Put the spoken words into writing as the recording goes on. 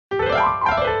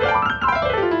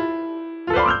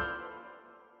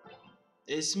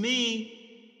It's me.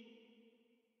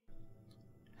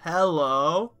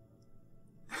 Hello.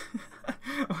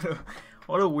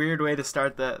 what a weird way to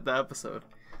start the episode.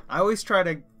 I always try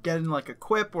to get in like a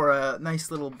quip or a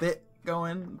nice little bit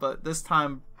going, but this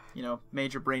time,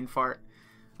 major brain fart.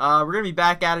 We're going to be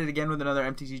back at it again with another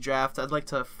MTG draft. I'd like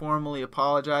to formally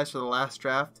apologize for the last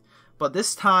draft, but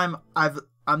this time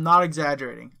I'm not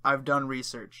exaggerating. I've done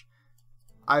research.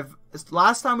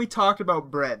 Last time we talked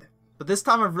about bread, but this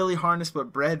time I've really harnessed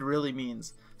what bread really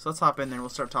means. So let's hop in there and we'll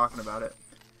start talking about it.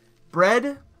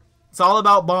 Bread, it's all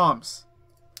about bombs.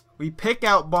 We pick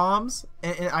out bombs,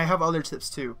 and I have other tips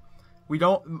too.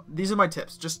 These are my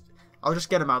tips. I'll just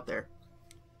get them out there.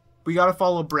 We gotta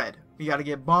follow bread. We gotta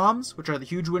get bombs, which are the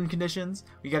huge win conditions.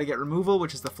 We gotta get removal,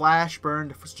 which is the flash,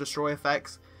 burn, destroy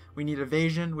effects. We need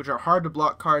evasion, which are hard to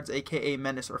block cards, aka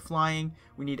menace or flying.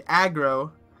 We need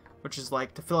aggro, which is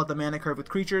like to fill out the mana curve with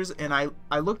creatures. And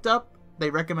I looked up, they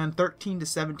recommend 13 to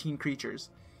 17 creatures.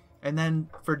 And then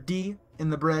for D in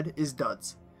the bread is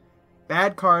duds.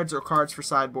 Bad cards or cards for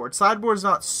sideboard. Sideboard is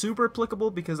not super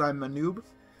applicable because I'm a noob.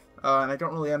 And I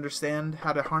don't really understand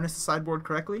how to harness the sideboard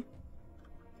correctly.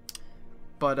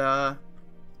 But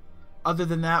other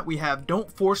than that, we have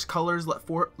don't force colors,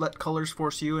 let colors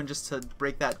force you. And just to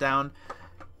break that down,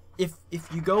 if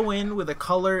you go in with a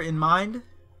color in mind,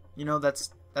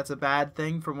 that's a bad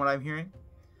thing from what I'm hearing.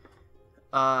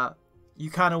 You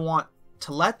kind of want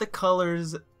to let the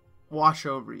colors wash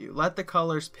over you. Let the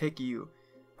colors pick you.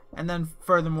 And then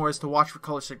furthermore is to watch for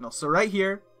color signals. So right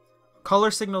here,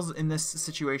 color signals in this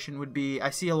situation would be, I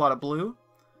see a lot of blue.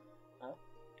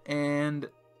 And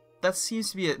that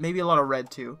seems to be maybe a lot of red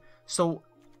too. So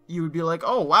you would be like,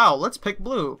 oh wow, let's pick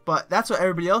blue. But that's what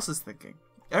everybody else is thinking.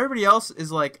 Everybody else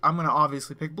is like, I'm going to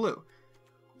obviously pick blue.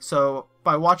 So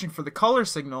by watching for the color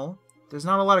signal, there's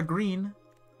not a lot of green.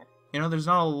 There's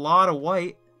not a lot of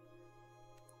white.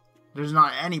 There's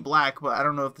not any black, but I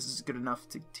don't know if this is good enough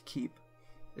to keep.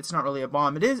 It's not really a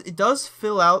bomb. It does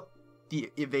fill out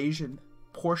the evasion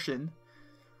portion,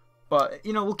 but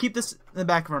we'll keep this in the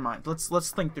back of our mind.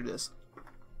 Let's think through this.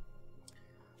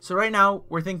 So right now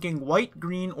we're thinking white,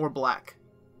 green, or black.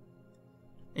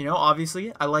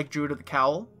 Obviously I like Druid of the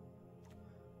Cowl.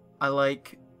 I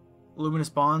like Luminous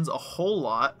Bonds a whole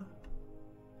lot.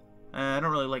 I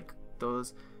don't really like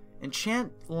those.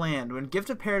 Enchant land. When Gift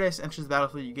of Paradise enters the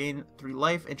battlefield, you gain 3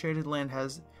 life. Enchanted land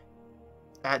has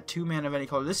add 2 mana of any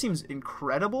color. This seems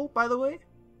incredible, by the way.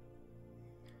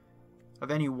 Of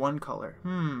any one color.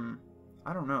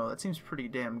 I don't know. That seems pretty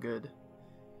damn good.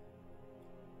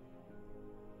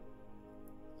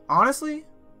 Honestly?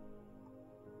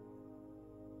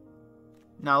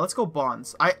 Now, let's go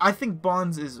Bonds. I think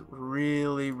Bonds is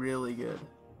really, really good.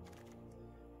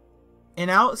 And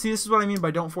now, see, this is what I mean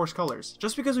by don't force colors.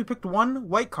 Just because we picked one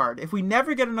white card, if we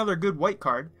never get another good white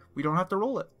card, we don't have to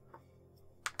roll it.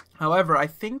 However, I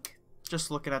think,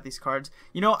 just looking at these cards,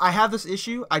 I have this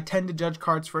issue. I tend to judge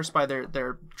cards first by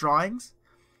their drawings.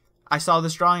 I saw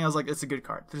this drawing, I was like, it's a good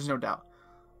card. There's no doubt.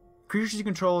 Creatures you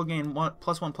control gain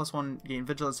 +1/+1, gain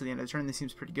vigilance to the end of the turn. This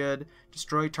seems pretty good.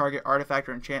 Destroy target artifact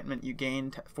or enchantment. You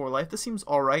gain 4 life. This seems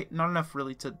alright. Not enough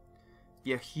really to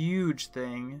be a huge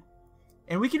thing.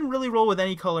 And we can really roll with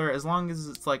any color as long as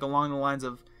it's like along the lines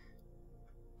of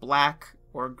black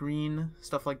or green,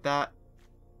 stuff like that.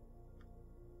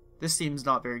 This seems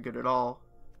not very good at all.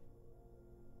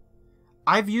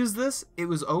 I've used this. It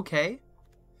was okay.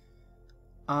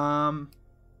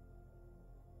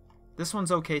 This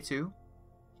one's okay too.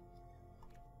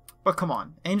 But come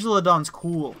on. Angel of Dawn's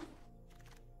cool.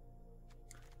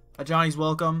 Johnny's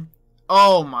welcome.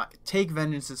 Oh my. Take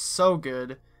Vengeance is so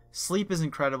good. Sleep is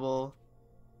incredible.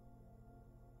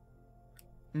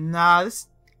 Nah, this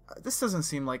doesn't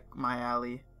seem like my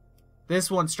alley. This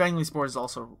one, Strangling Spore, is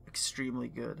also extremely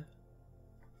good.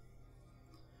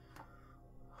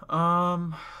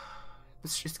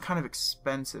 It's kind of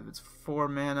expensive. It's 4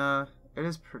 mana. It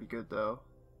is pretty good though.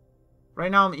 Right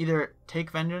now I'm either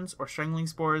Take Vengeance or Strangling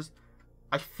Spores.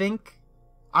 I think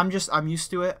I'm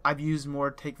used to it. I've used more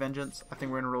Take Vengeance. I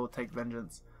think we're gonna roll with Take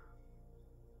Vengeance.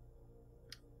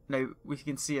 Now we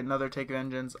can see another Take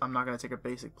Vengeance. I'm not gonna take a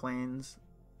basic Plains.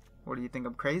 What do you think?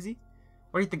 I'm crazy?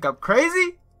 What do you think? I'm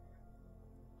crazy?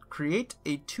 Create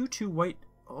a 2/2 white.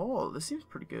 Oh, this seems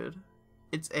pretty good.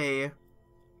 It's a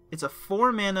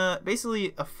 4 mana,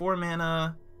 basically a 4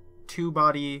 mana, 2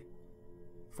 body,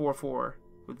 4/4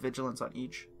 with vigilance on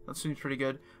each. That seems pretty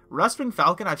good. Rustwing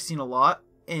Falcon I've seen a lot,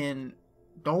 and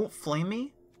don't flame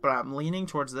me, but I'm leaning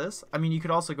towards this. I mean, you could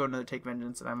also go into Take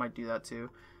Vengeance, and I might do that too.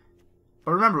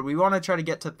 But remember, we want to try to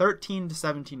get to 13 to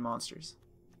 17 monsters.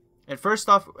 And first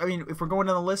off, I mean, if we're going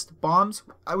down the list, bombs,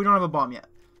 we don't have a bomb yet.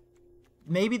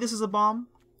 Maybe this is a bomb,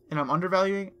 and I'm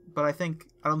undervaluing it, but I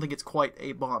don't think it's quite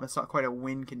a bomb. It's not quite a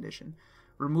win condition.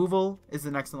 Removal is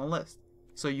the next on the list.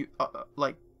 So you,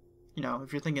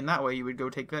 if you're thinking that way, you would go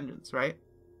take Vengeance, right?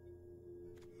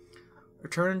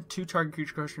 Return 2 target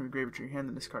creature cards from your graveyard to your hand,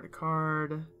 then discard a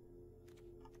card.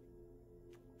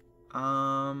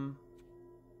 Another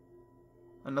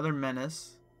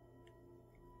menace.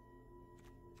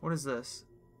 What is this?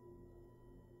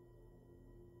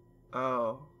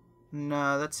 Oh.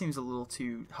 No, that seems a little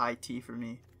too high T for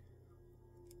me.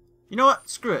 You know what?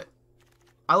 Screw it.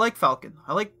 I like Falcon.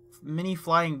 I like mini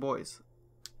flying boys.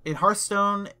 In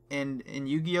Hearthstone and in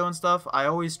Yu-Gi-Oh! And stuff, I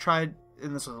always tried,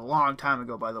 and this was a long time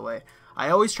ago, by the way, I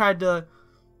always tried to,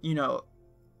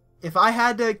 if I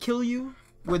had to kill you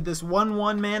with this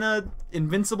 1/1 mana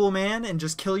invincible man and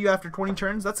just kill you after 20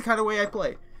 turns, that's the kind of way I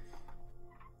play.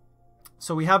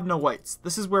 So we have no whites.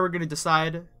 This is where we're going to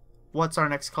decide what's our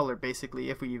next color, basically,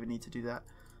 if we even need to do that.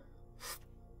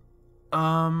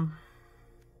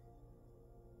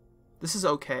 This is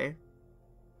okay,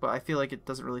 but I feel like it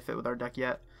doesn't really fit with our deck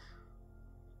yet.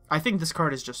 I think this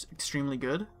card is just extremely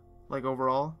good, like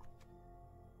overall.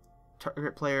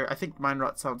 Target player, I think Mind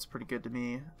Rot sounds pretty good to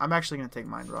me. I'm actually going to take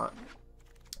Mind Rot.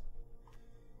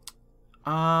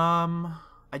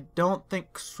 I don't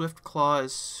think Swift Claw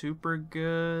is super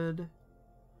good,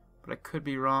 but I could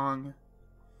be wrong.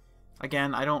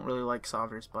 Again, I don't really like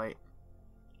Sovereign's Bite.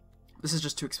 This is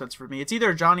just too expensive for me. It's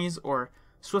either Johnny's or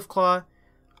Swift Claw.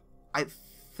 I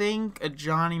think a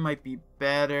Johnny might be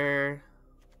better.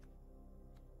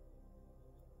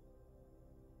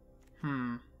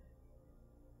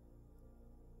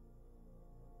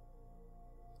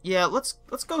 Yeah, let's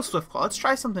go Swift Claw. Let's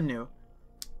try something new.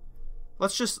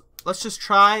 Let's just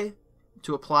try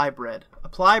to apply bread.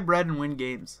 Apply bread and win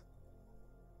games.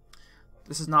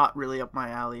 This is not really up my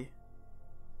alley.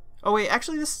 Oh wait,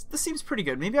 actually this seems pretty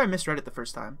good. Maybe I misread it the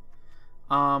first time.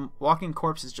 Walking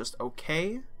Corpse is just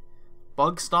okay.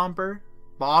 Bog Stomper?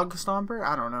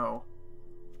 I don't know.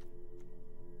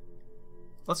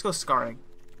 Let's go Scarring.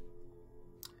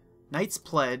 Knight's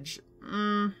Pledge.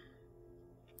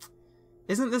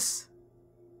 Isn't this...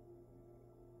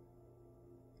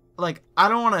 Like, I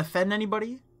don't want to offend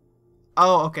anybody.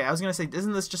 Oh, okay. I was going to say,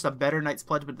 isn't this just a better Knight's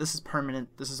Pledge? But this is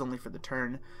permanent. This is only for the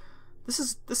turn.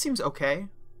 This seems okay.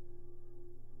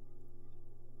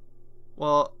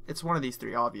 Well, it's one of these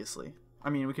three, obviously. I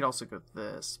mean, we could also go with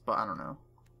this, but I don't know.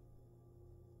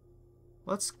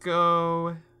 Let's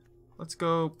go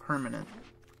permanent.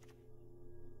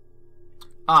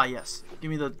 Ah, yes. Give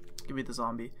me the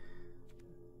zombie.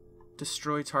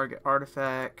 Destroy target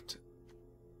artifact.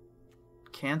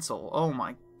 Cancel. Oh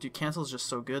my, dude, cancel is just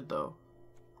so good though.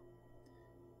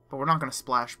 But we're not gonna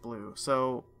splash blue,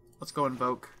 so let's go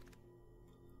invoke.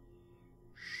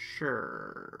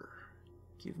 Sure.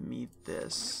 Give me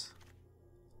this.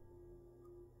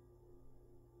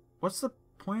 What's the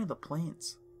point of the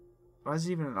planes? Why is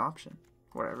it even an option?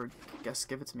 Whatever, guess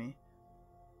give it to me.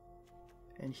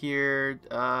 And here,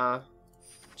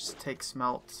 just take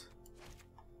Smelt.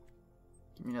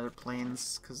 Give me another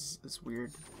planes, because it's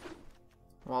weird.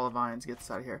 Wall of Vines, get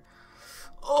this out of here.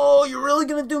 Oh, you're really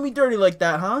gonna do me dirty like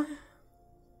that, huh?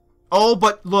 Oh,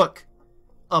 but look.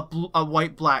 A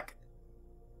white-black.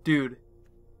 Dude.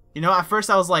 You know, at first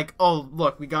I was like, oh,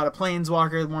 look, we got a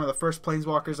Planeswalker, one of the first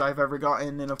Planeswalkers I've ever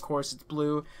gotten, and of course it's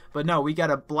blue. But no, we got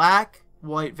a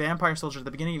black-white Vampire Soldier. At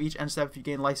the beginning of each end step, if you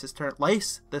gain lice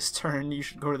this turn, you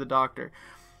should go to the doctor.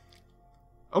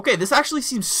 Okay, this actually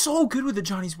seems so good with the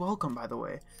Johnny's Welcome, by the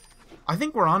way. I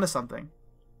think we're onto something.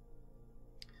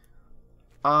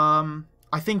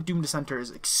 I think Doom Dissenter is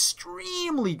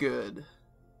extremely good.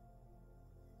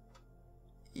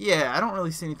 Yeah, I don't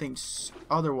really see anything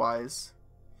otherwise.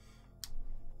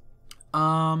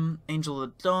 Angel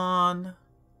of Dawn.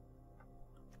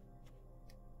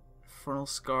 Infernal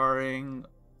Scarring.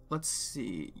 Let's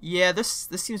see. Yeah, this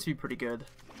seems to be pretty good.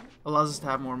 Allows us to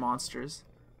have more monsters.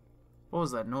 What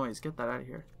was that noise? Get that out of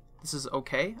here. This is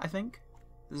okay, I think.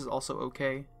 This is also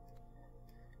okay.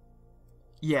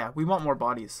 Yeah, we want more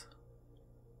bodies.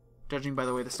 Judging by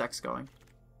the way the stack's going.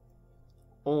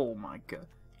 Oh my god.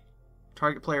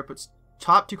 Target player puts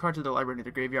top 2 cards of their library into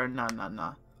their graveyard.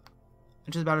 Nah.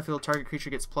 Enter the battlefield, target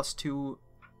creature gets +2,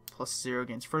 +0,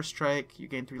 gains first strike. You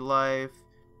gain 3 life.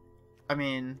 I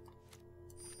mean,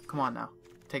 come on now.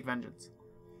 Take Vengeance.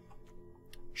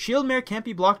 Shieldmare can't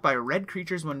be blocked by red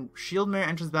creatures. When Shieldmare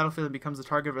enters the battlefield and becomes the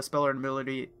target of a spell or an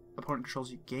ability opponent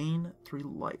controls, you gain 3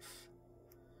 life.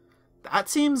 That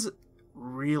seems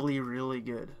really, really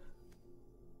good.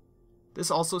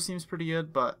 This also seems pretty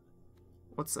good, but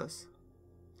What's this?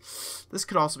 This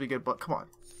could also be good, but come on.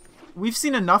 We've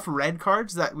seen enough red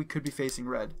cards that we could be facing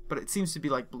red, but it seems to be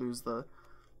like blue's the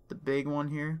big one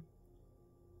here.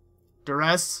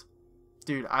 Duress.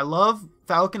 Dude, I love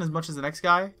Falcon as much as the next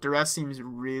guy. Duress seems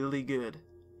really good.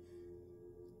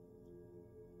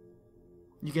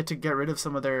 You get to get rid of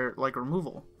some of their, like,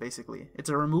 removal, basically. It's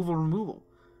a removal.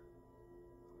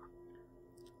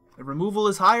 Removal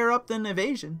is higher up than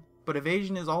evasion, but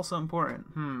evasion is also important.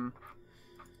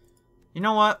 You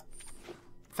know what?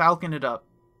 Falcon it up.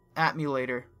 At me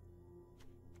later.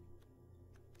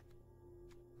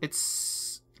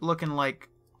 It's looking like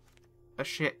a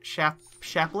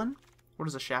chaplain? What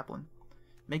is a chaplain?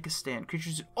 Make a stand.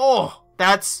 Creatures... Oh!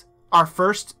 That's our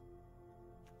first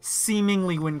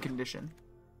seemingly win condition.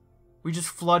 We just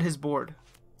flood his board.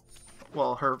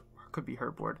 Well, could be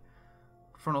her board.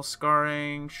 Frontal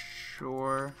scarring,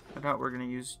 sure. I doubt we're gonna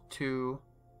use 2.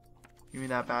 Give me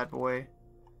that bad boy.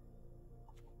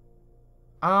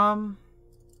 I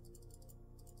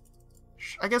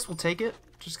guess we'll take it,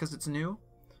 just because it's new.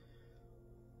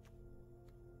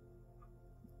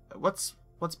 What's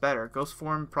better? Ghost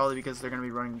form, probably because they're gonna be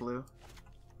running blue.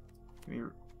 Give me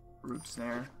root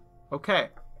snare. Okay.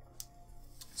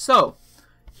 So,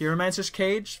 Hieromancer's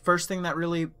Cage, first thing that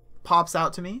really pops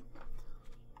out to me.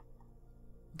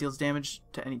 Deals damage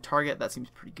to any target. That seems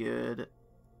pretty good.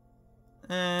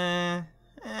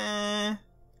 That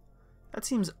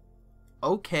seems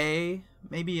okay.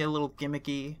 Maybe a little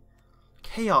gimmicky.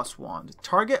 Chaos Wand.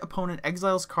 Target opponent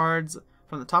exiles cards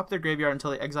from the top of their graveyard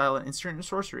until they exile an instant or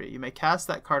sorcery. You may cast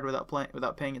that card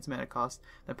without paying its mana cost.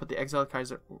 Then put the exiled cards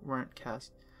that weren't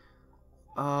cast.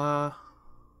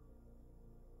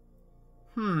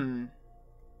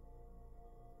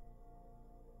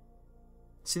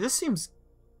 See, this seems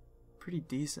pretty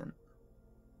decent.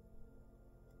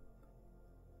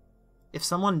 If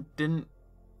someone didn't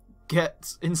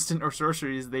get instant or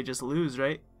sorceries, they just lose,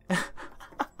 right?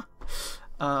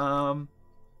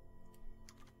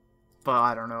 But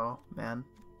I don't know, man.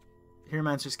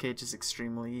 Hieromancer's Cage is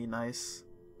extremely nice.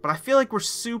 But I feel like we're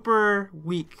super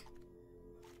weak.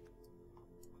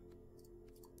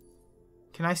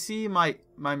 Can I see my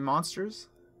monsters?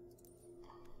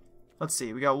 Let's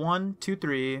see. We got 1, 2,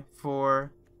 3,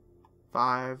 4,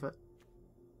 5,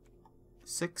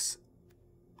 6,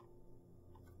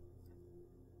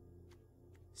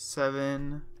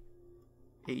 7,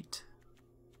 8,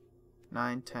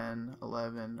 9, 10,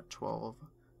 11, 12,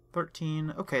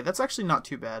 13. Okay, that's actually not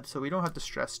too bad, so we don't have to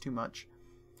stress too much.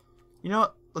 You know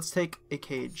what? Let's take a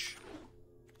cage.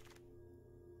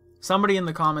 Somebody in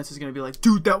the comments is going to be like,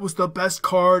 dude, that was the best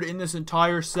card in this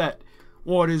entire set.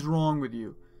 What is wrong with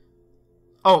you?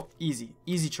 Oh, easy.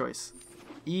 Easy choice.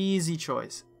 Easy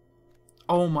choice.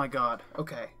 Oh my god.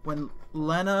 Okay. When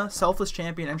Lena, Selfless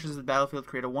Champion, enters the battlefield,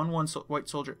 create a 1/1 white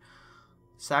soldier.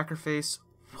 Sacrifice.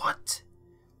 What?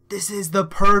 This is the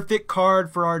perfect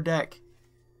card for our deck.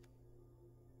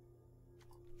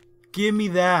 Give me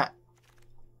that.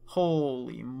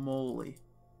 Holy moly.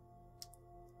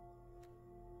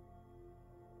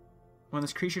 When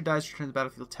this creature dies, return to the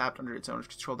battlefield tapped under its owner's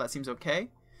control. That seems okay.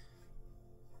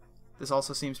 This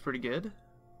also seems pretty good.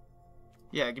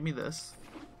 Yeah, give me this.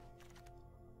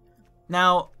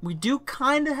 Now, we do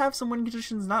kind of have some win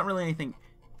conditions. Not really anything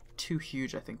too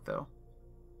huge, I think, though.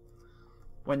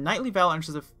 When Knightly Valor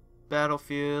enters the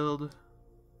battlefield...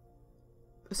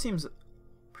 This seems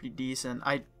pretty decent.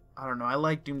 I don't know. I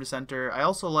like Doom Dissenter. I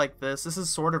also like this. This is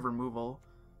sort of removal.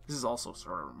 This is also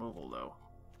sort of removal, though.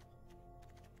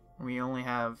 We only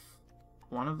have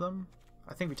one of them.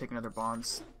 I think we take another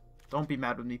Bonds. Don't be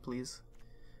mad with me, please.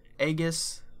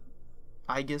 Aegis.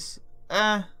 Aegis.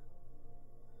 I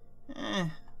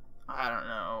don't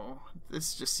know.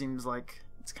 This just seems like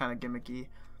it's kind of gimmicky.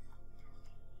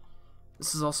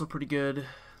 This is also pretty good.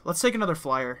 Let's take another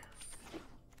flyer.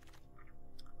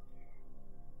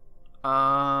 Give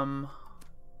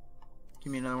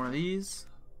me another one of these.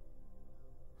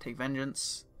 Take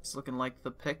Vengeance. It's looking like the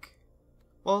pick.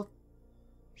 Well,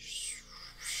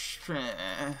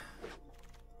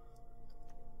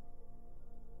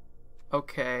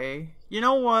 okay. You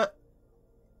know what?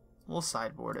 We'll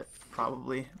sideboard it,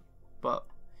 probably. But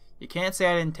you can't say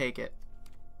I didn't take it.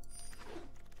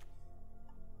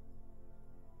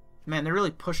 Man, they're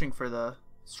really pushing for the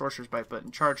Sorcerer's Bite,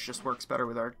 but Charge just works better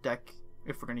with our deck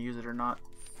if we're going to use it or not.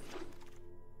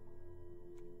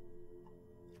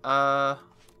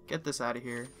 Get this out of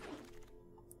here.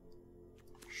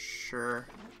 Sure.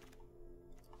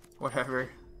 Whatever.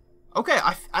 Okay,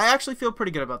 I actually feel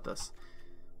pretty good about this.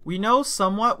 We know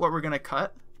somewhat what we're going to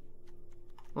cut.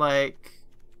 Like,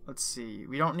 let's see.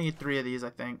 We don't need 3 of these, I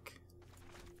think.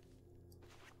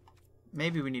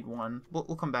 Maybe we need one.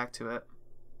 We'll come back to it.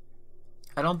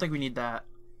 I don't think we need that.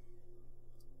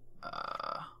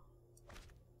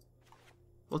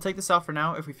 We'll take this out for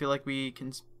now. If we feel like we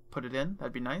can put it in,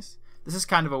 that'd be nice. This is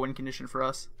kind of a win condition for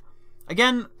us.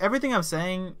 Again, everything I'm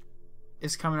saying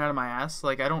is coming out of my ass.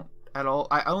 Like, I don't at all.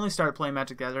 I only started playing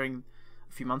Magic the Gathering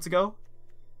a few months ago.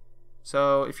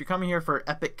 So if you're coming here for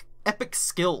epic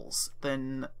skills,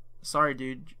 then sorry,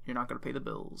 dude, you're not gonna pay the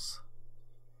bills.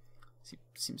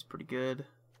 Seems pretty good.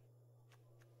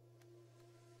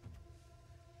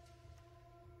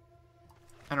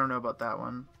 I don't know about that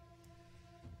one.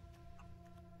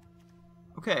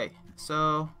 Okay,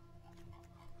 so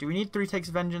do we need 3 takes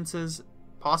vengeances?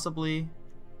 Possibly.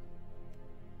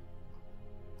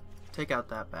 Take out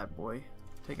that bad boy.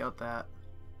 Take out that.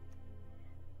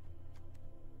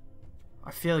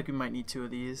 I feel like we might need 2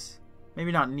 of these.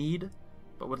 Maybe not need,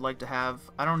 but would like to have.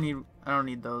 I don't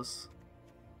need those.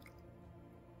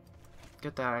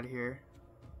 Get that out of here.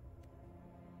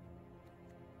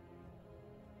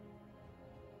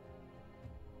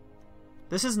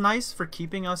 This is nice for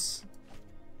keeping us,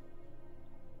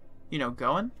 you know,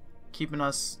 going, keeping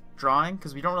us drawing,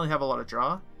 because we don't really have a lot of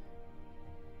draw.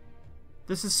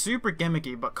 This is super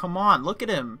gimmicky, but come on, look at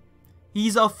him.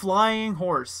 He's a flying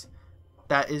horse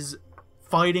that is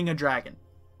fighting a dragon.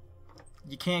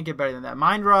 You can't get better than that.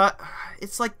 Mind Rot,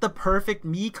 it's like the perfect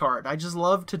me card. I just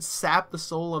love to sap the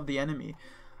soul of the enemy.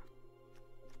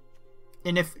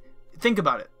 And if, think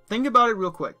about it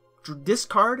real quick. This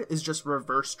card is just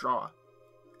reverse draw.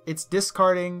 It's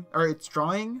discarding, or it's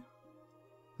drawing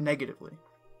negatively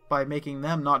by making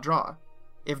them not draw.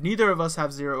 If neither of us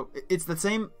have 0, it's the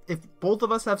same. If both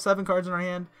of us have 7 cards in our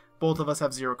hand, both of us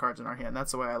have 0 cards in our hand.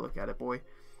 That's the way I look at it, boy.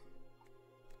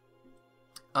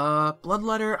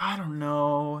 Bloodletter, I don't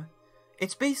know.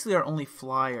 It's basically our only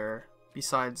flyer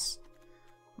besides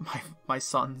my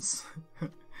sons.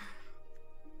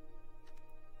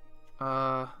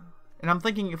 And I'm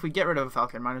thinking if we get rid of a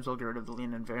Falcon, might as well get rid of the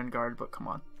Lean and Vanguard, but come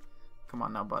on. Come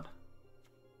on now, bud.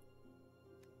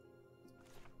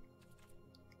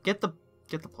 Get the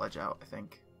pledge out, I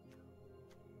think.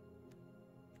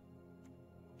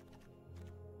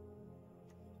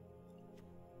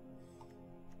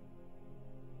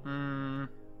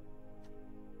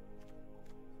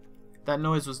 That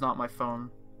noise was not my phone,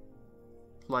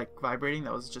 like, vibrating.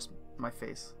 That was just my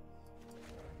face.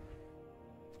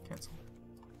 Cancel.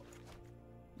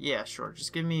 Yeah, sure.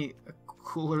 Just give me a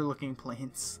cooler looking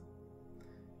plains.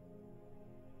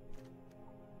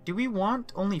 Do we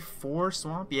want only 4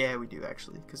 swamp? Yeah, we do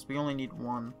actually, because we only need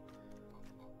 1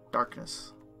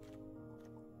 darkness.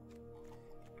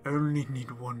 Only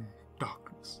need 1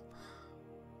 darkness.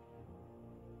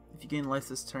 If you gain life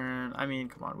this turn, I mean,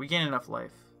 come on, we gain enough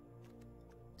life.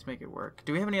 Let's make it work.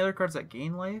 Do we have any other cards that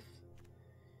gain life?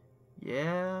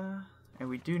 Yeah, and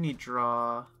we do need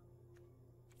draw.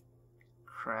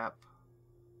 Crap.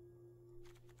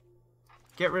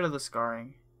 Get rid of the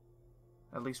scarring.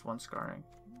 At least 1 scarring.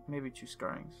 Maybe 2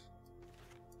 scarrings.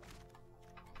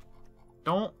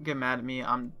 Don't get mad at me.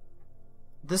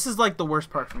 This is like the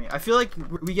worst part for me. I feel like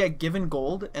we get given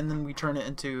gold and then we turn it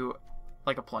into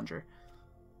like a plunger.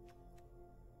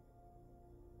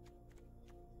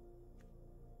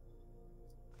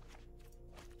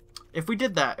 If we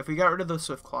did that, if we got rid of the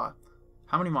Swift Claw,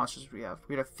 how many monsters do we have?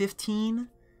 We'd have 15.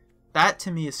 That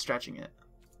to me is stretching it.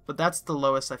 But that's the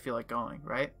lowest I feel like going,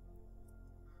 right?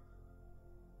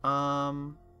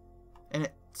 And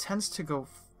it tends to go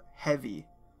heavy.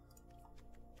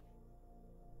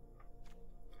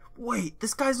 Wait,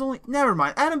 this guy's only... Never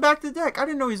mind. Add him back to the deck. I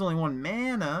didn't know he's only 1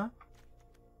 mana.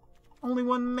 Only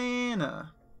 1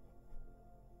 mana.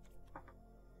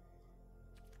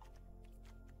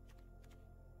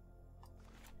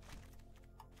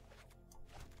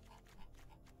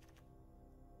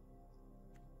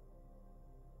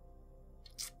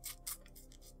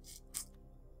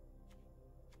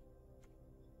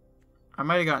 I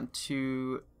might have gotten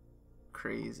too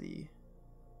crazy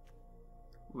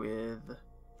with...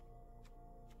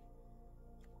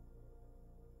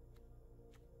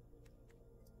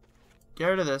 Get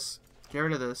rid of this. Get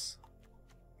rid of this.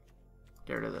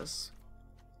 Get rid of this.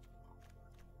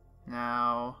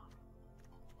 Now...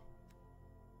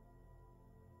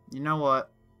 You know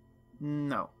what?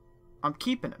 No. I'm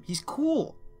keeping him. He's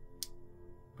cool.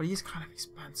 But he's kind of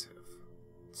expensive.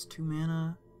 It's 2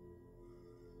 mana.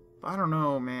 I don't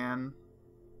know, man.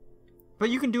 But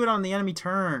you can do it on the enemy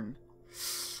turn.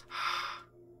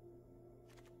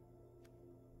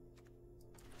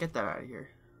 Get that out of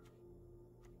here.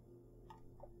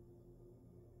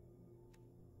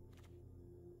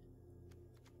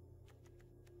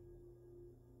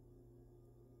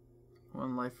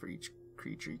 1 life for each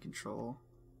creature you control.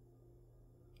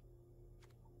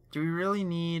 Do we really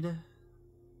need...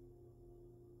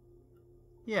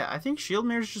 Yeah, I think Shield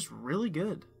Mirror is just really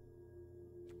good.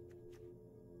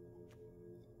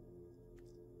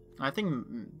 I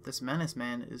think this Menace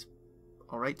Man is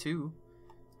alright too.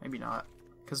 Maybe not.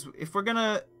 Because if we're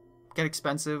gonna get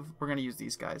expensive, we're gonna use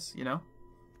these guys, you know?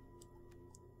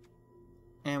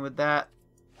 And with that,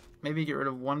 maybe get rid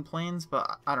of 1 planes,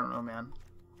 but I don't know, man.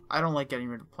 I don't like getting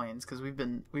rid of planes because we've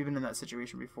been in that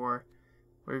situation before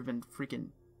where we've been freaking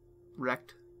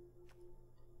wrecked.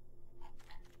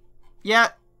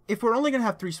 Yeah, if we're only gonna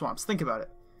have 3 swamps, think about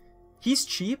it. He's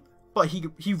cheap, but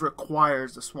he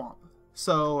requires a swamp.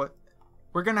 So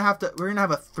we're gonna have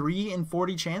a 3 in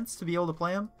 40 chance to be able to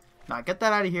play him. Now get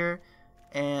that out of here,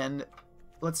 and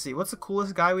let's see, what's the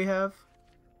coolest guy we have?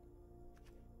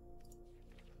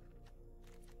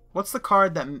 What's the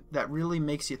card that really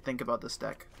makes you think about this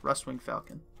deck? Rustwing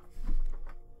Falcon.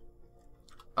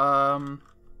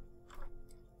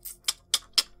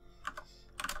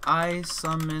 I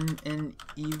summon an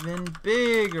even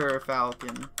bigger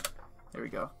Falcon. There we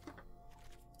go.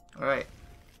 Alright.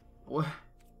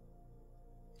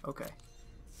 Okay.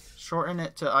 Shorten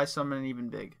it to I summon an even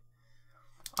big.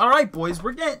 Alright, boys.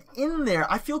 We're getting in there.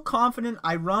 I feel confident.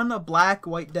 I run a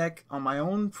black-white deck on my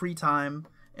own free time.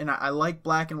 And I like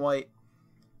black and white.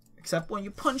 Except when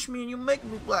you punch me and you make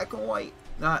me black and white.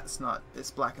 Nah, it's not. It's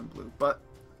black and blue. But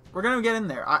we're going to get in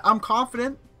there. I'm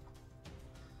confident.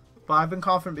 But I've been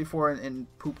confident before and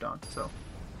pooped on. So.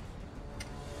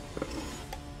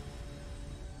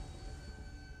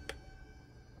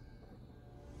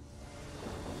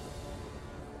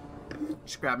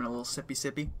 Just grabbing a little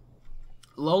sippy.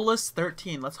 Lola's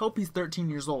 13. Let's hope he's 13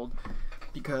 years old.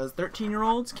 Because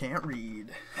 13-year-olds can't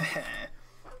read.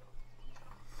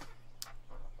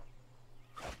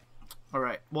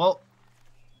 Alright, well,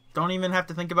 don't even have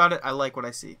to think about it. I like what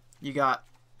I see. You got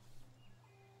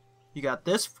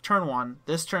this turn 1,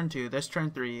 this turn 2, this turn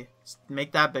 3.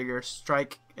 Make that bigger,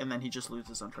 strike, and then he just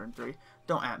loses on turn 3.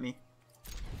 Don't at me.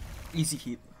 Easy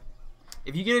keep.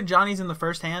 If you get a Johnny's in the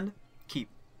first hand, keep.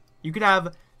 You could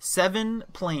have 7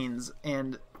 plains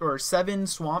or 7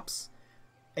 swamps,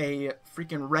 a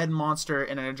freaking red monster,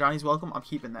 and a Johnny's Welcome. I'm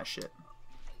keeping that shit.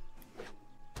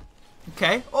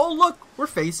 Okay. Oh, look. We're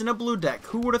facing a blue deck.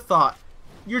 Who would have thought?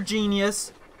 You're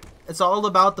genius. It's all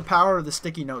about the power of the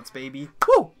sticky notes, baby.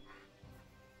 Woo!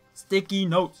 Sticky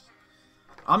notes.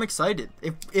 I'm excited.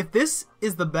 If this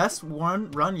is the best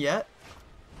run yet,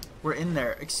 we're in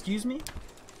there. Excuse me?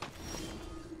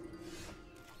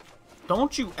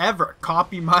 Don't you ever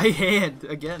copy my hand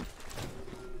again.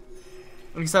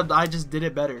 Except I just did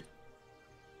it better.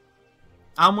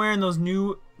 I'm wearing those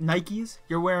new Nikes.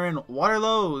 You're wearing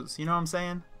Waterloos. You know what I'm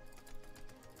saying?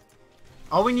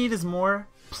 All we need is more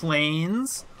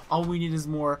planes. All we need is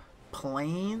more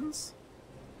planes.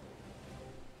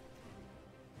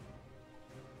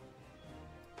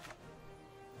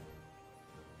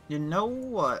 You know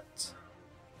what?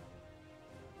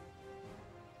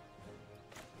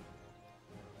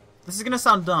 This is gonna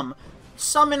sound dumb.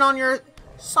 Summon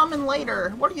later.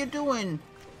 What are you doing?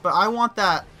 But I want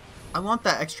that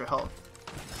extra health.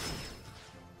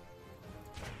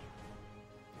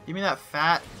 Give me that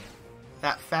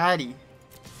fatty.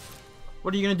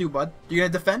 What are you gonna do, bud? You gonna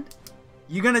defend?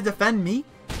 You gonna defend me?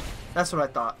 That's what I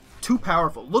thought. Too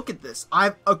powerful. Look at this.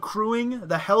 I'm accruing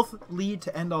the health lead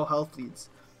to end all health leads.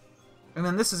 And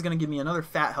then this is gonna give me another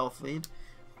fat health lead.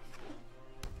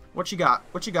 What you got?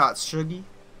 What you got, Shuggy?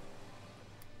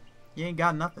 You ain't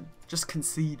got nothing. Just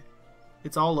concede.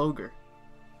 It's all ogre.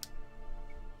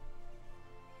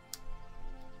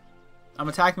 I'm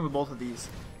attacking with both of these.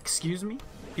 Excuse me?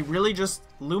 He really just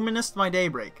luminised my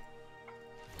daybreak.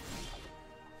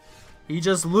 He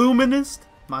just luminised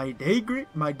my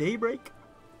daybreak.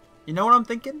 You know what I'm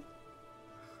thinking?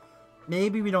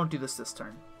 Maybe we don't do this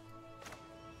turn.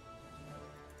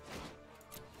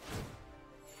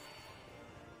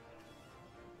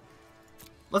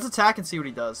 Let's attack and see what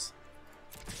he does.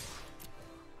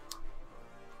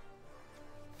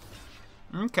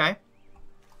 Okay.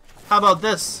 How about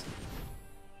this?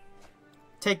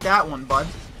 Take that one, bud.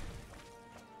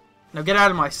 Now get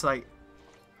out of my sight.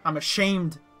 I'm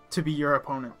ashamed to be your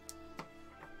opponent.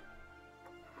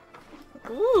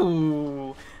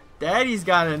 Ooh. Daddy's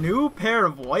got a new pair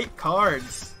of white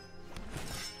cards.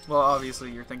 Well,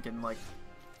 obviously you're thinking, like,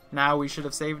 now we should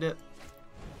have saved it.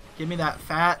 Give me that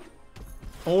fat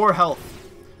 4 health.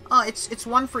 It's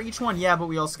 1 for each one. Yeah, but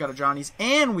we also got a Johnny's,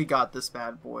 and we got this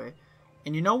bad boy.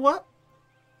 And you know what?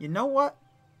 You know what?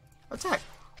 Attack.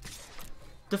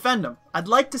 Defend him. I'd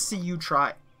like to see you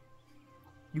try.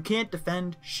 You can't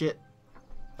defend shit.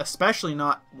 Especially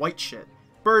not white shit.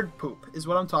 Bird poop is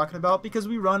what I'm talking about because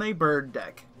we run a bird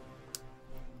deck.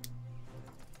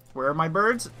 Where are my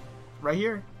birds? Right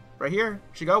here. Right here.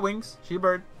 She got wings. She a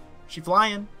bird. She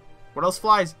flying. What else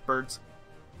flies? Birds.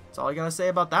 That's all I gotta say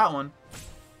about that one.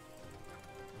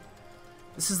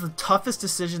 This is the toughest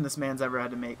decision this man's ever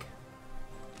had to make.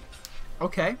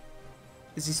 Okay.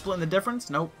 Is he splitting the difference?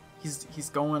 Nope. He's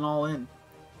going all in.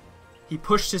 He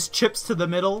pushed his chips to the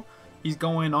middle. He's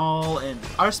going all in.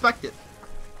 I respect it.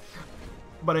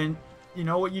 But you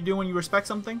know what you do when you respect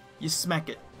something? You smack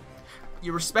it.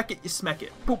 You respect it, you smack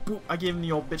it. Boop, boop. I gave him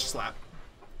the old bitch slap.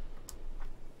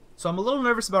 So I'm a little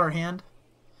nervous about our hand.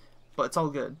 But it's all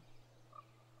good.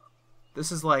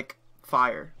 This is like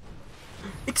fire.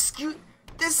 Excuse...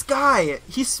 This guy!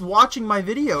 He's watching my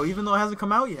video even though it hasn't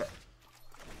come out yet.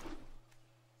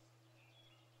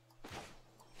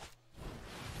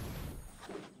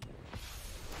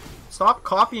 Stop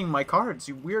copying my cards,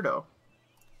 you weirdo.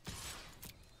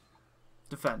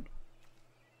 Defend.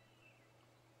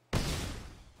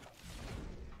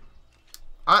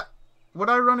 Would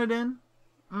I run it in?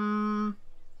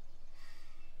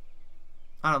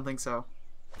 I don't think so.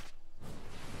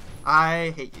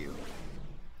 I hate you.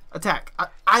 Attack.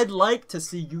 I'd like to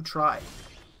see you try.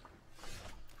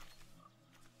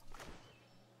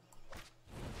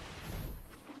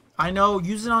 I know,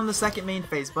 use it on the second main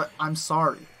phase, but I'm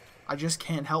sorry. I just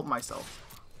can't help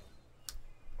myself.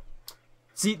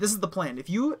 See, this is the plan. If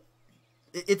you...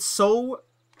 It's so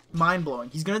mind-blowing.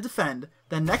 He's going to defend,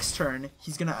 then next turn,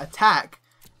 he's going to attack,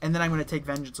 and then I'm going to take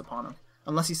vengeance upon him.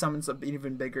 Unless he summons an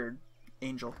even bigger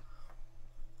angel.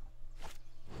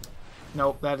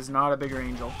 Nope, that is not a bigger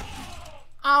angel.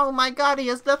 Oh my god, he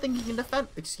has nothing he can defend.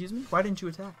 Excuse me? Why didn't you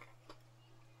attack?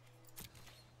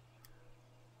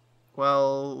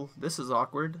 Well, this is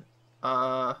awkward.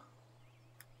 Well,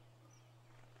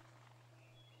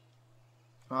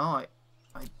 I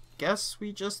guess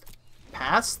we just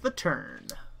pass the turn.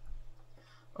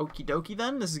 Okie dokie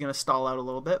then. This is going to stall out a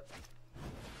little bit.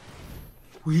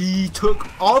 We took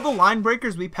all the line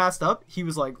breakers we passed up. He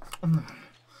was like,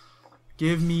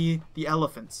 give me the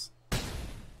elephants.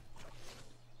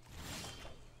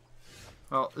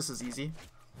 Well, this is easy.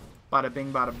 Bada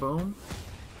bing, bada boom.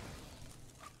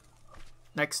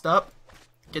 Next up,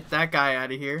 get that guy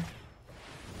out of here.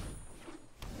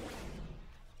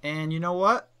 And you know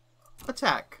what?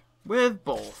 Attack with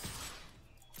both.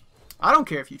 I don't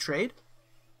care if you trade.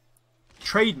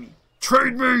 Trade me.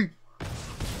 Trade me!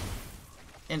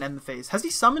 And end the phase. Has he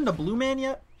summoned a blue man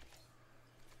yet?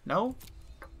 No?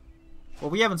 Well,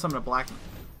 we haven't summoned a black man.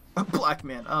 A black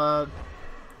man.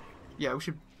 Yeah, we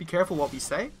should be careful what we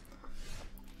say.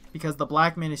 Because the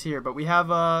black man is here, but we have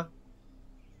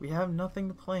nothing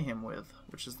to play him with,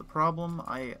 which is the problem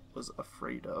I was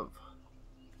afraid of.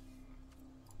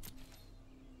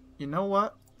 You know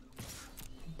what?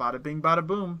 Bada bing, bada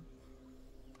boom.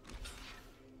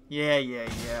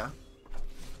 Yeah.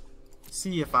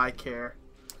 See if I care.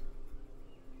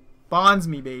 Bonds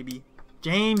me, baby.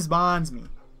 James bonds me.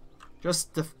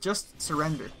 Just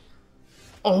surrender.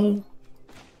 Oh,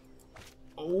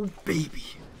 baby.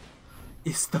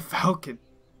 It's the Falcon.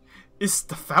 It's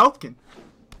the Falcon.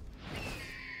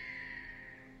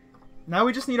 Now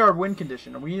we just need our win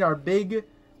condition. We need our big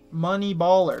money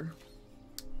baller.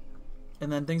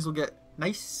 And then things will get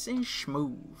nice and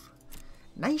smooth.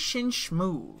 Nice and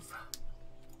smooth.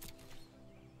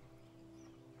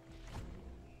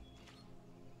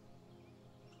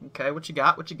 Okay, what you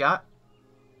got? What you got?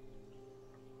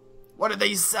 What are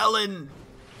they selling?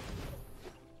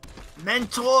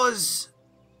 Mentors!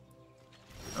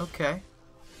 Okay.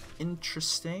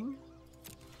 Interesting.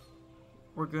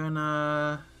 We're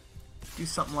gonna do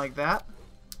something like that.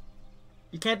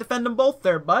 You can't defend them both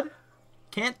there, bud.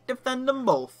 Can't defend them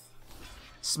both.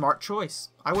 Smart choice.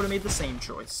 I would have made the same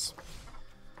choice.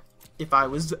 If I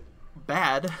was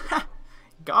bad.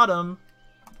 Got him.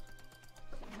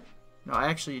 No,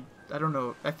 I don't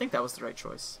know. I think that was the right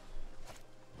choice.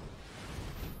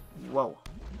 Whoa.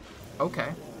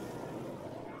 Okay.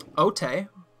 Ote.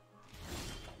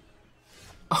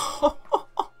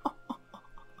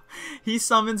 He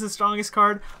summons his strongest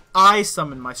card. I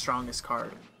summon my strongest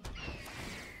card.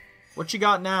 What you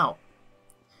got now?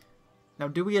 Now,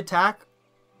 do we attack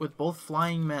with both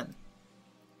flying men?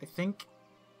 I think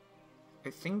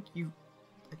you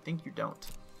don't.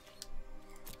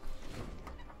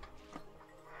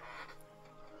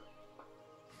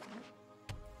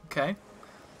 Okay.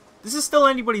 This is still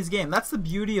anybody's game. That's the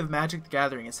beauty of Magic the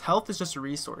Gathering. His health is just a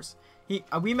resource.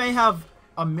 We may have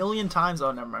a million times...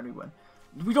 Oh, never mind. We win.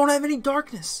 We don't have any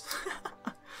darkness.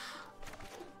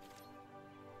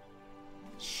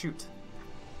 Shoot.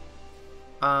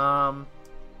 Yeah,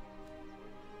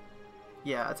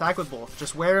 attack with both.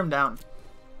 Just wear him down.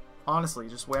 Honestly,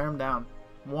 just wear him down.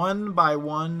 One by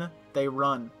one, they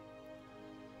run.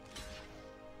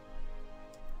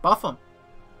 Buff him.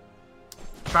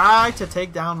 Try to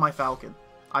take down my Falcon.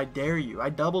 I dare you. I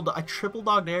triple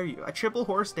dog dare you. I triple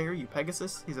horse dare you.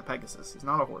 Pegasus? He's a Pegasus. He's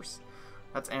not a horse.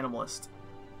 That's Animalist.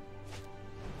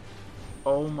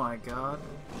 Oh my god.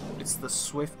 It's the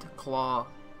Swift Claw.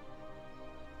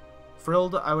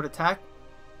 Frilled, I would attack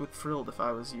with Frilled if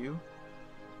I was you.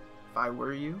 If I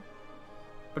were you.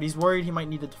 But he's worried he might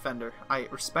need a defender. I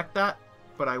respect that,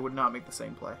 but I would not make the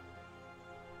same play.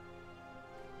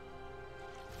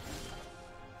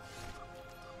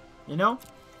 You know?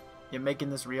 You're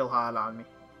making this real hard on me.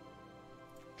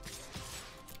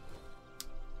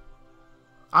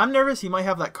 I'm nervous he might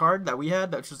have that card that we had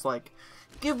that's just like,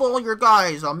 give all your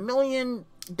guys 1,000,000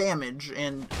 damage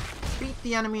and beat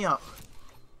the enemy up.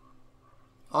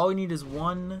 All we need is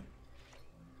one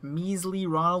measly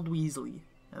Ronald Weasley,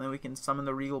 and then we can summon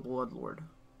the Regal Bloodlord,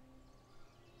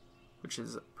 which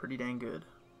is pretty dang good.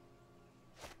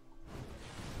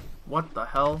 What the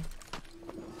hell?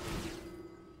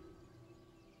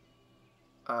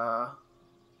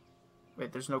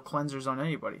 Wait, there's no cleansers on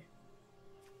anybody.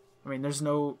 I mean, there's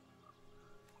no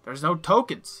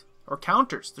tokens or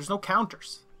counters. There's no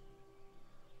counters.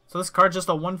 So this card's just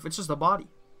it's just a body.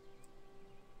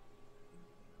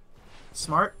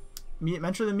 Smart.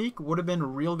 Mentor the Meek would have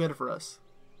been real good for us.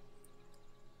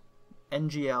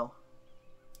 NGL.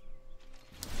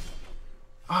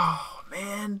 Oh,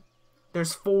 man.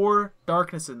 There's 4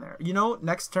 darkness in there. You know,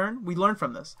 next turn, we learn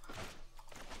from this.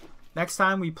 Next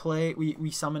time we play,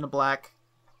 we summon a black,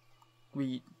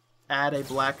 we add a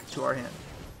black to our hand.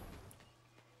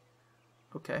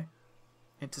 Okay.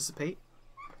 Anticipate.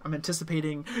 I'm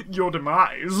anticipating your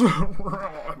demise.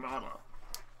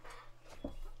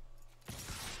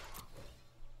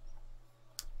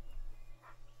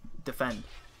 Defend.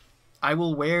 I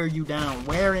will wear you down.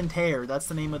 Wear and tear. That's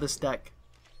the name of this deck.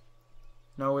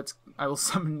 No, it's... I will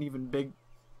summon even big...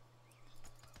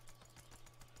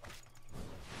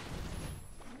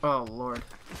 Oh, Lord.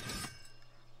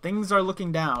 Things are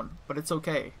looking down, but it's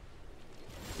okay.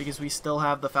 Because we still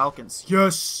have the Falcons.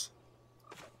 Yes!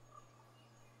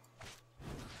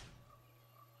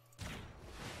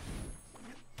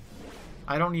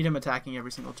 I don't need him attacking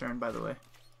every single turn, by the way.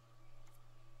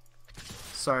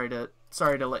 Sorry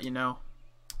to let you know.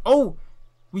 Oh!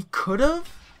 We could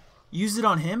have used it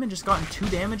on him and just gotten 2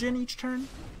 damage in each turn.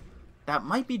 That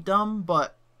might be dumb,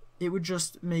 but it would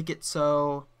just make it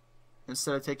so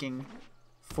instead of taking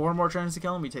 4 more turns to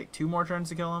kill him, we take 2 more turns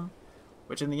to kill him.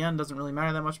 Which in the end doesn't really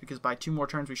matter that much because by 2 more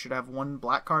turns we should have 1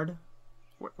 black card.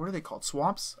 What are they called?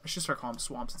 Swamps? I should start calling them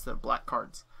swamps instead of black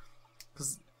cards.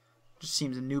 Because it just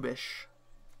seems noobish.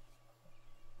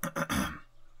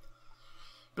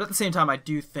 But at the same time, I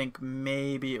do think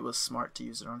maybe it was smart to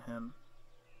use it on him.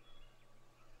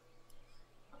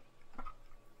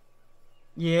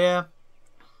 Yeah.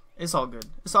 It's all good.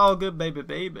 It's all good, baby,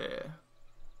 baby.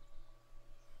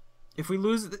 If we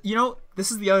lose... You know,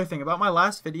 this is the other thing. About my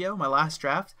last video, my last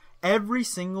draft, every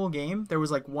single game, there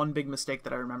was like 1 big mistake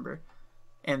that I remember.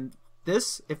 And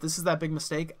this, if this is that big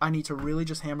mistake, I need to really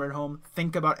just hammer it home.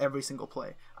 Think about every single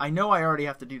play. I know I already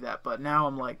have to do that, but now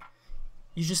I'm like...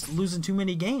 You're just losing too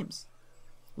many games.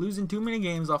 Losing too many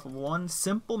games off of 1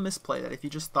 simple misplay that if you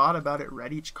just thought about it,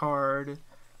 read each card,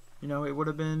 you know, it would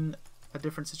have been a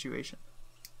different situation.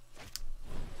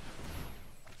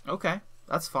 Okay,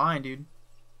 that's fine, dude.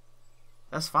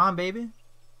 That's fine, baby.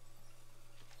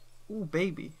 Ooh,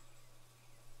 baby.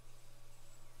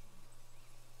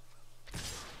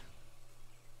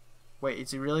 Wait,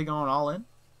 is he really going all in?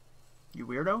 You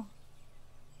weirdo?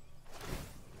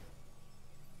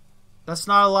 That's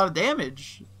not a lot of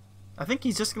damage. I think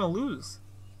he's just gonna lose.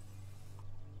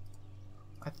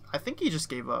 I think he just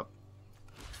gave up.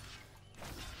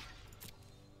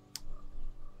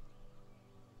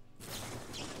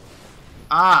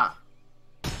 Ah!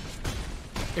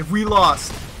 If we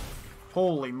lost...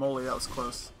 Holy moly, that was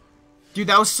close. Dude,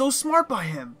 that was so smart by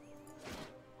him!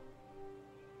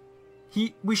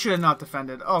 We should have not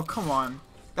defended. Oh, come on.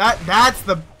 That's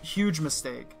the huge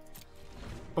mistake.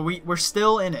 But we're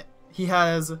still in it. He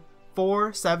has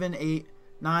 4, 7, 8,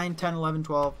 9, 10, 11,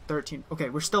 12, 13. Okay,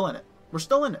 we're still in it. We're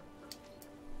still in it.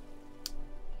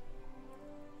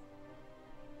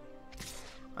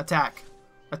 Attack.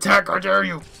 Attack, I dare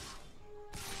you!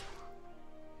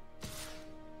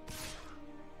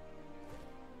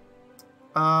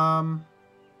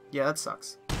 Yeah, that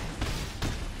sucks.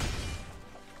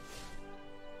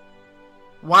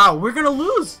 Wow, we're gonna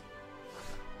lose!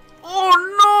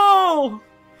 Oh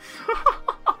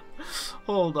no!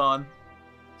 Hold on.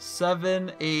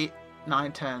 7, 8,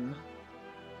 9, 10,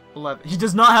 11. He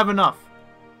does not have enough.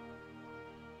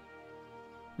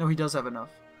 No, he does have enough.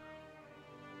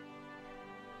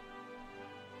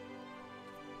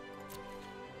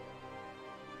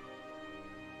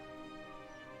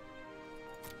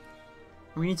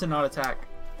 We need to not attack.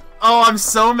 Oh, I'm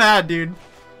so mad, dude.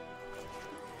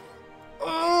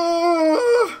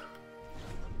 Oh!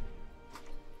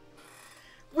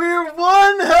 We're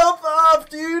 1 health off,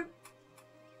 dude.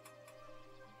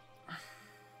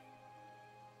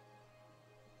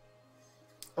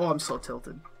 Oh, I'm so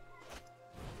tilted.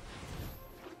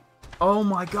 Oh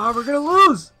my god, we're gonna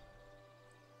lose!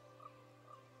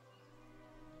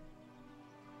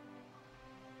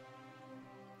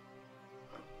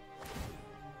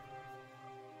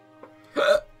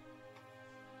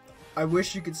 I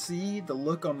wish you could see the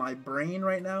look on my brain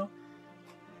right now.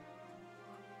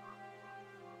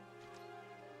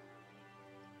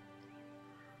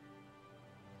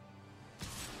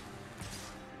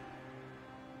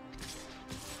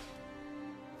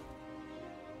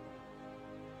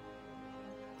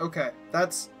 Okay,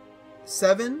 that's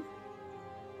 7,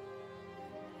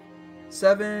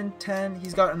 10.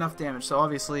 He's got enough damage, so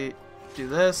obviously do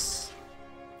this.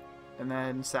 And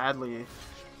then sadly,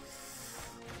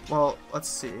 well, let's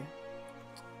see.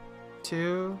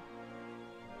 2.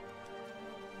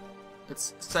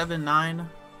 It's 7, 9.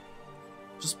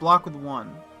 Just block with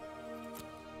 1.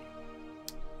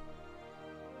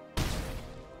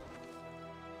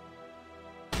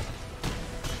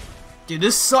 Dude,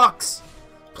 this sucks.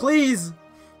 Please!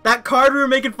 That card we were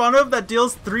making fun of that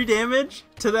deals 3 damage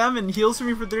to them and heals for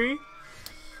me for 3?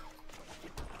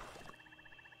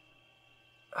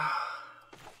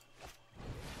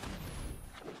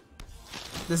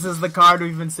 This is the card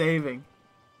we've been saving.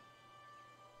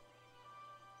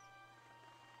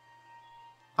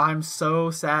 I'm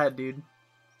so sad, dude.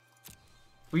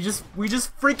 We just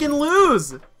freaking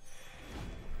lose!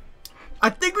 I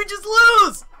think we just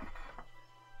lose!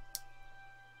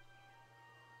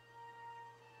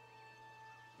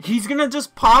 He's gonna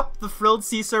just pop the Frilled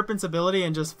Sea Serpent's ability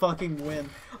and just fucking win.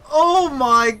 Oh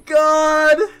my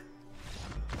god!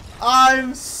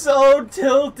 I'm so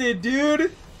tilted,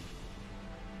 dude!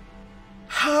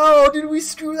 How did we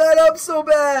screw that up so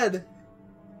bad?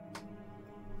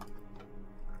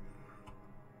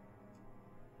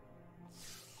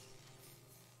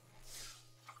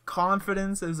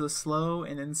 Confidence is a slow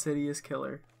and insidious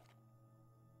killer.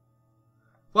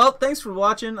 Well, thanks for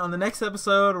watching. On the next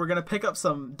episode, we're going to pick up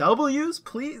some W's.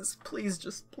 Please, please,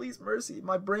 just please, mercy.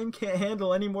 My brain can't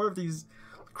handle any more of these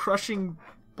crushing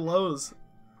blows.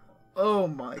 Oh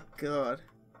my god.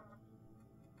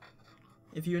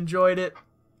 If you enjoyed it,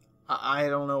 I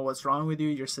don't know what's wrong with you.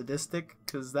 You're sadistic,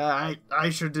 because that I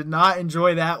sure did not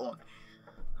enjoy that one.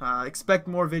 Expect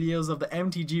more videos of the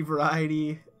MTG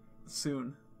variety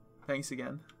soon. Thanks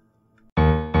again.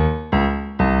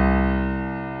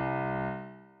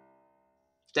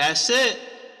 That's it.